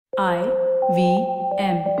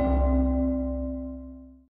IVM.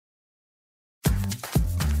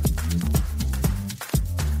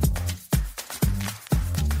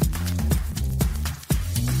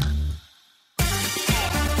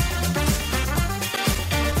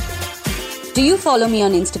 Do you follow me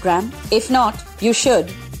on Instagram? If not, you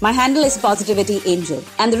should. My handle is Positivity Angel.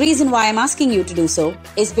 And the reason why I'm asking you to do so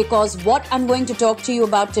is because what I'm going to talk to you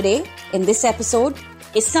about today in this episode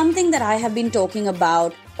is something that I have been talking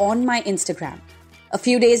about on my Instagram. A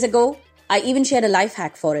few days ago, I even shared a life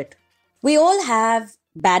hack for it. We all have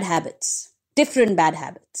bad habits, different bad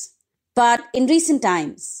habits. But in recent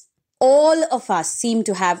times, all of us seem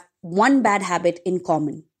to have one bad habit in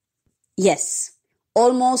common. Yes,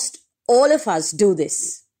 almost all of us do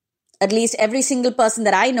this. At least every single person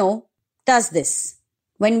that I know does this.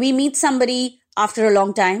 When we meet somebody after a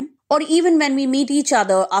long time, or even when we meet each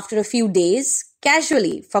other after a few days,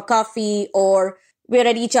 casually for coffee, or we're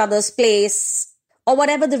at each other's place, or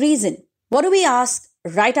whatever the reason, what do we ask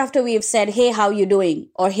right after we've said, "Hey, how you doing?"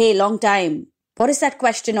 or "Hey, long time"? What is that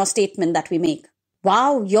question or statement that we make?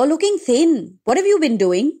 "Wow, you're looking thin. What have you been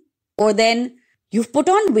doing?" Or then, "You've put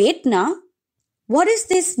on weight now." What is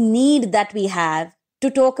this need that we have to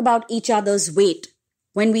talk about each other's weight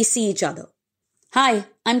when we see each other? Hi,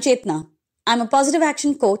 I'm Chetna. I'm a positive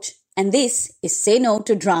action coach, and this is Say No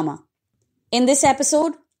to Drama. In this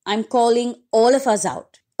episode, I'm calling all of us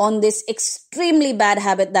out on this extremely bad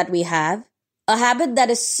habit that we have, a habit that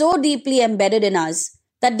is so deeply embedded in us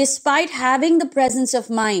that despite having the presence of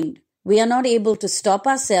mind, we are not able to stop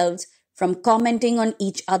ourselves from commenting on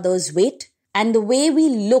each other's weight and the way we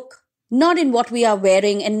look, not in what we are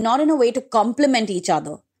wearing and not in a way to compliment each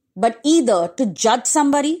other, but either to judge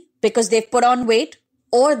somebody because they've put on weight,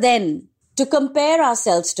 or then to compare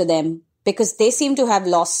ourselves to them because they seem to have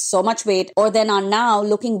lost so much weight or then are now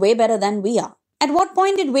looking way better than we are. At what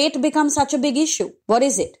point did weight become such a big issue? What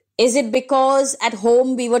is it? Is it because at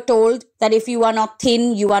home we were told that if you are not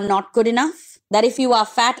thin, you are not good enough? That if you are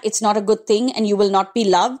fat, it's not a good thing and you will not be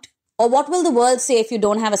loved? Or what will the world say if you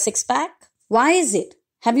don't have a six-pack? Why is it?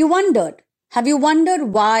 Have you wondered? Have you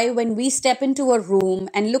wondered why when we step into a room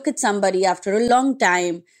and look at somebody after a long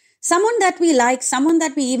time, someone that we like, someone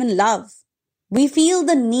that we even love, we feel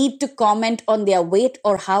the need to comment on their weight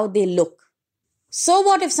or how they look? So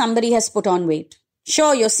what if somebody has put on weight?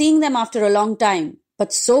 Sure, you're seeing them after a long time,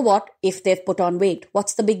 but so what if they've put on weight?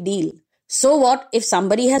 What's the big deal? So what if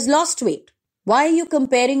somebody has lost weight? Why are you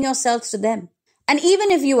comparing yourselves to them? And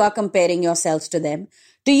even if you are comparing yourselves to them,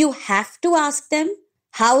 do you have to ask them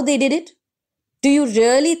how they did it? Do you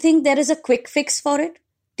really think there is a quick fix for it?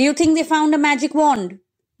 Do you think they found a magic wand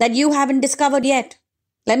that you haven't discovered yet?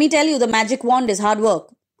 Let me tell you, the magic wand is hard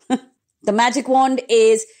work. The magic wand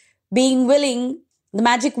is being willing. The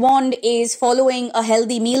magic wand is following a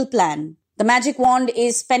healthy meal plan. The magic wand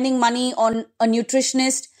is spending money on a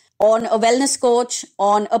nutritionist, on a wellness coach,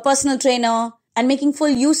 on a personal trainer, and making full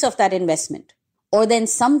use of that investment. Or then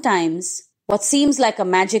sometimes what seems like a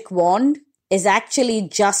magic wand is actually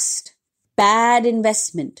just bad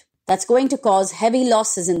investment that's going to cause heavy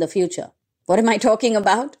losses in the future. What am I talking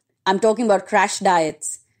about? I'm talking about crash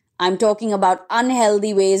diets. I'm talking about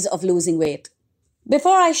unhealthy ways of losing weight.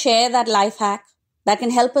 Before I share that life hack that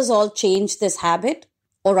can help us all change this habit,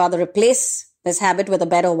 or rather replace this habit with a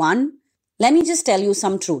better one, let me just tell you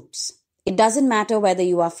some truths. It doesn't matter whether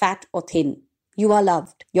you are fat or thin. You are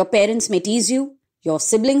loved. Your parents may tease you. Your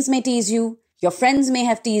siblings may tease you. Your friends may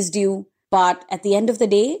have teased you. But at the end of the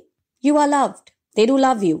day, you are loved. They do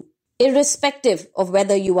love you, irrespective of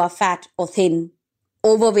whether you are fat or thin,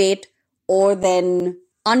 overweight or then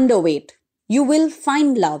underweight. You will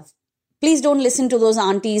find love. Please don't listen to those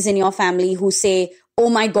aunties in your family who say, "Oh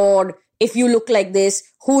my God, if you look like this,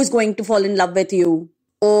 who is going to fall in love with you?"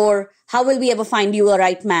 Or, "How will we ever find you a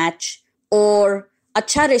right match?" Or,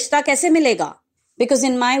 "Acha rishta kaise milega?" Because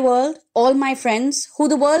in my world, all my friends who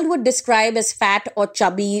the world would describe as fat or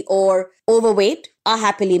chubby or overweight are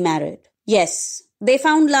happily married. Yes, they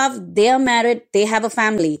found love, they are married, they have a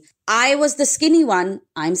family. I was the skinny one,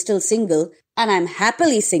 I'm still single, and I'm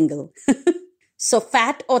happily single. So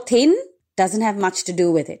fat or thin doesn't have much to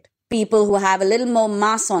do with it. People who have a little more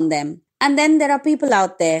mass on them. And then there are people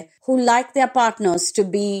out there who like their partners to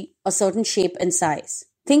be a certain shape and size.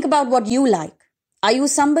 Think about what you like. Are you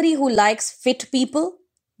somebody who likes fit people?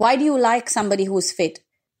 Why do you like somebody who's fit?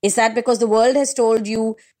 Is that because the world has told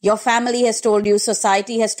you, your family has told you,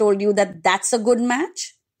 society has told you that that's a good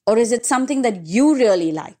match? Or is it something that you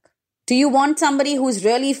really like? Do you want somebody who's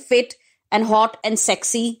really fit and hot and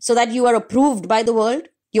sexy so that you are approved by the world?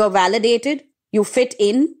 You're validated? You fit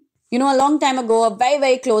in? You know, a long time ago, a very,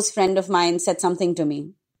 very close friend of mine said something to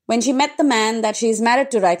me. when she met the man that she is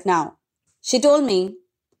married to right now. She told me,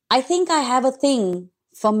 I think I have a thing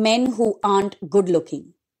for men who aren't good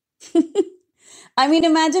looking. I mean,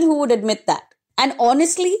 imagine who would admit that. And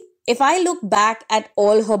honestly, if I look back at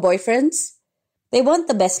all her boyfriends, they weren't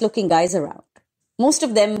the best looking guys around. Most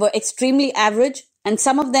of them were extremely average, and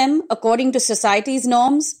some of them, according to society's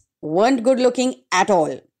norms, weren't good looking at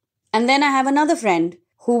all. And then I have another friend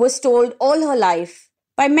who was told all her life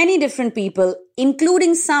by many different people,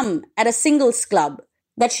 including some at a singles club,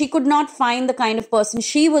 that she could not find the kind of person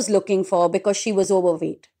she was looking for because she was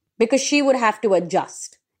overweight, because she would have to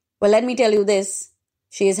adjust. Well, let me tell you this,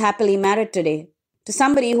 she is happily married today to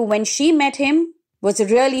somebody who, when she met him, was a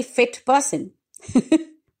really fit person.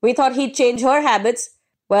 We thought he'd change her habits.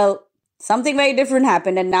 Well, something very different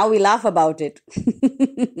happened, and now we laugh about it.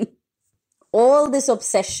 All this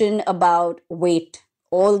obsession about weight,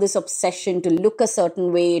 all this obsession to look a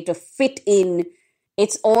certain way, to fit in,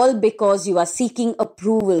 it's all because you are seeking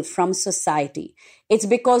approval from society. It's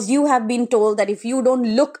because you have been told that if you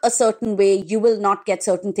don't look a certain way, you will not get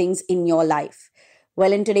certain things in your life.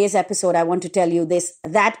 Well, in today's episode, I want to tell you this.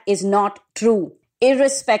 That is not true.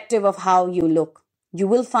 Irrespective of how you look, you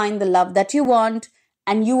will find the love that you want,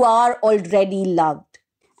 and you are already loved.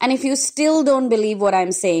 And if you still don't believe what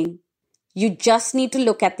I'm saying, you just need to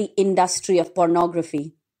look at the industry of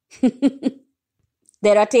pornography.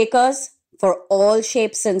 There are takers for all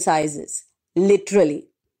shapes and sizes, literally.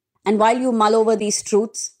 And while you mull over these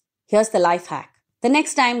truths, here's the life hack. The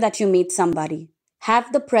next time that you meet somebody,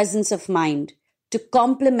 have the presence of mind to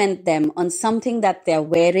compliment them on something that they're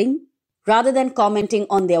wearing rather than commenting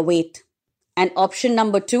on their weight. And option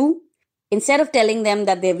number 2, instead of telling them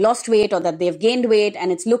that they've lost weight or that they've gained weight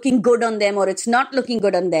and it's looking good on them or it's not looking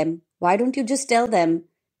good on them, why don't you just tell them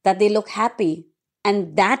that they look happy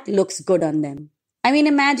and that looks good on them? I mean,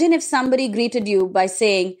 imagine if somebody greeted you by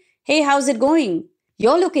saying, hey, how's it going?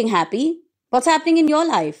 You're looking happy. What's happening in your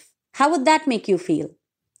life? How would that make you feel?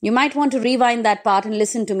 You might want to rewind that part and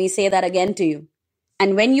listen to me say that again to you.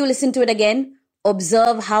 And when you listen to it again,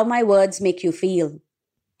 observe how my words make you feel.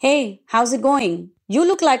 Hey, how's it going? You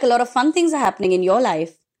look like a lot of fun things are happening in your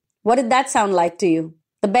life. What did that sound like to you?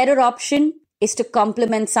 The better option is to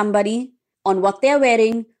compliment somebody on what they're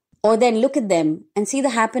wearing, or then look at them and see the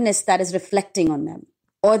happiness that is reflecting on them.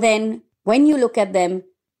 Or then, when you look at them,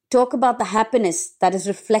 talk about the happiness that is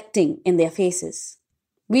reflecting in their faces.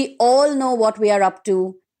 We all know what we are up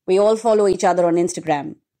to. We all follow each other on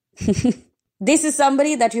Instagram. This is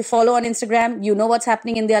somebody that you follow on Instagram. You know what's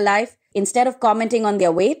happening in their life. Instead of commenting on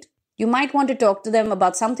their weight, you might want to talk to them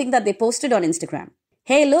about something that they posted on Instagram.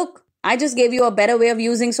 Hey, look, I just gave you a better way of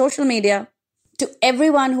using social media. To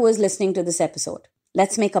everyone who is listening to this episode,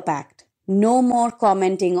 let's make a pact. No more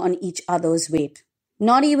commenting on each other's weight.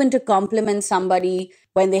 Not even to compliment somebody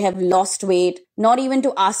when they have lost weight. Not even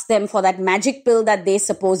to ask them for that magic pill that they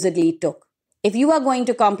supposedly took. If you are going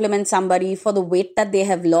to compliment somebody for the weight that they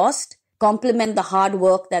have lost, compliment the hard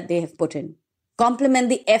work that they have put in. Compliment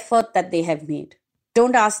the effort that they have made.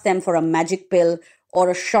 Don't ask them for a magic pill or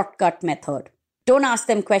a shortcut method. Don't ask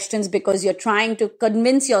them questions because you're trying to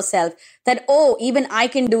convince yourself that, oh, even I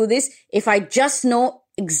can do this if I just know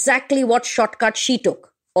exactly what shortcut she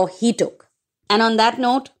took or he took. And on that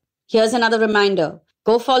note, here's another reminder.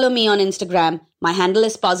 Go follow me on Instagram. My handle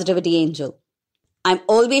is Positivity Angel. I'm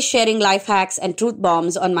always sharing life hacks and truth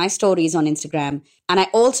bombs on my stories on Instagram. And I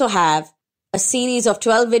also have a series of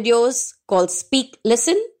 12 videos called Speak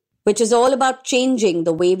Listen, which is all about changing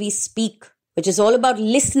the way we speak, which is all about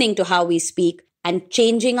listening to how we speak and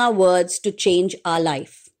changing our words to change our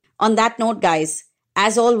life. On that note, guys,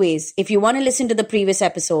 as always, if you want to listen to the previous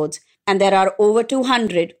episodes, and there are over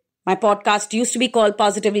 200, my podcast used to be called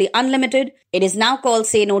Positively Unlimited. It is now called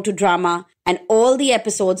Say No to Drama, and all the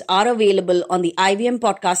episodes are available on the IVM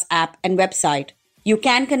Podcast app and website. You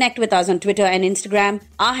can connect with us on Twitter and Instagram.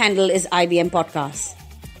 Our handle is IVM Podcasts.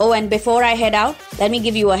 Oh, and before I head out, let me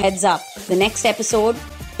give you a heads up. The next episode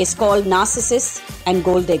is called Narcissists and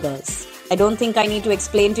Gold Diggers. I don't think I need to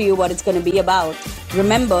explain to you what it's going to be about.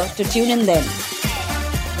 Remember to tune in then.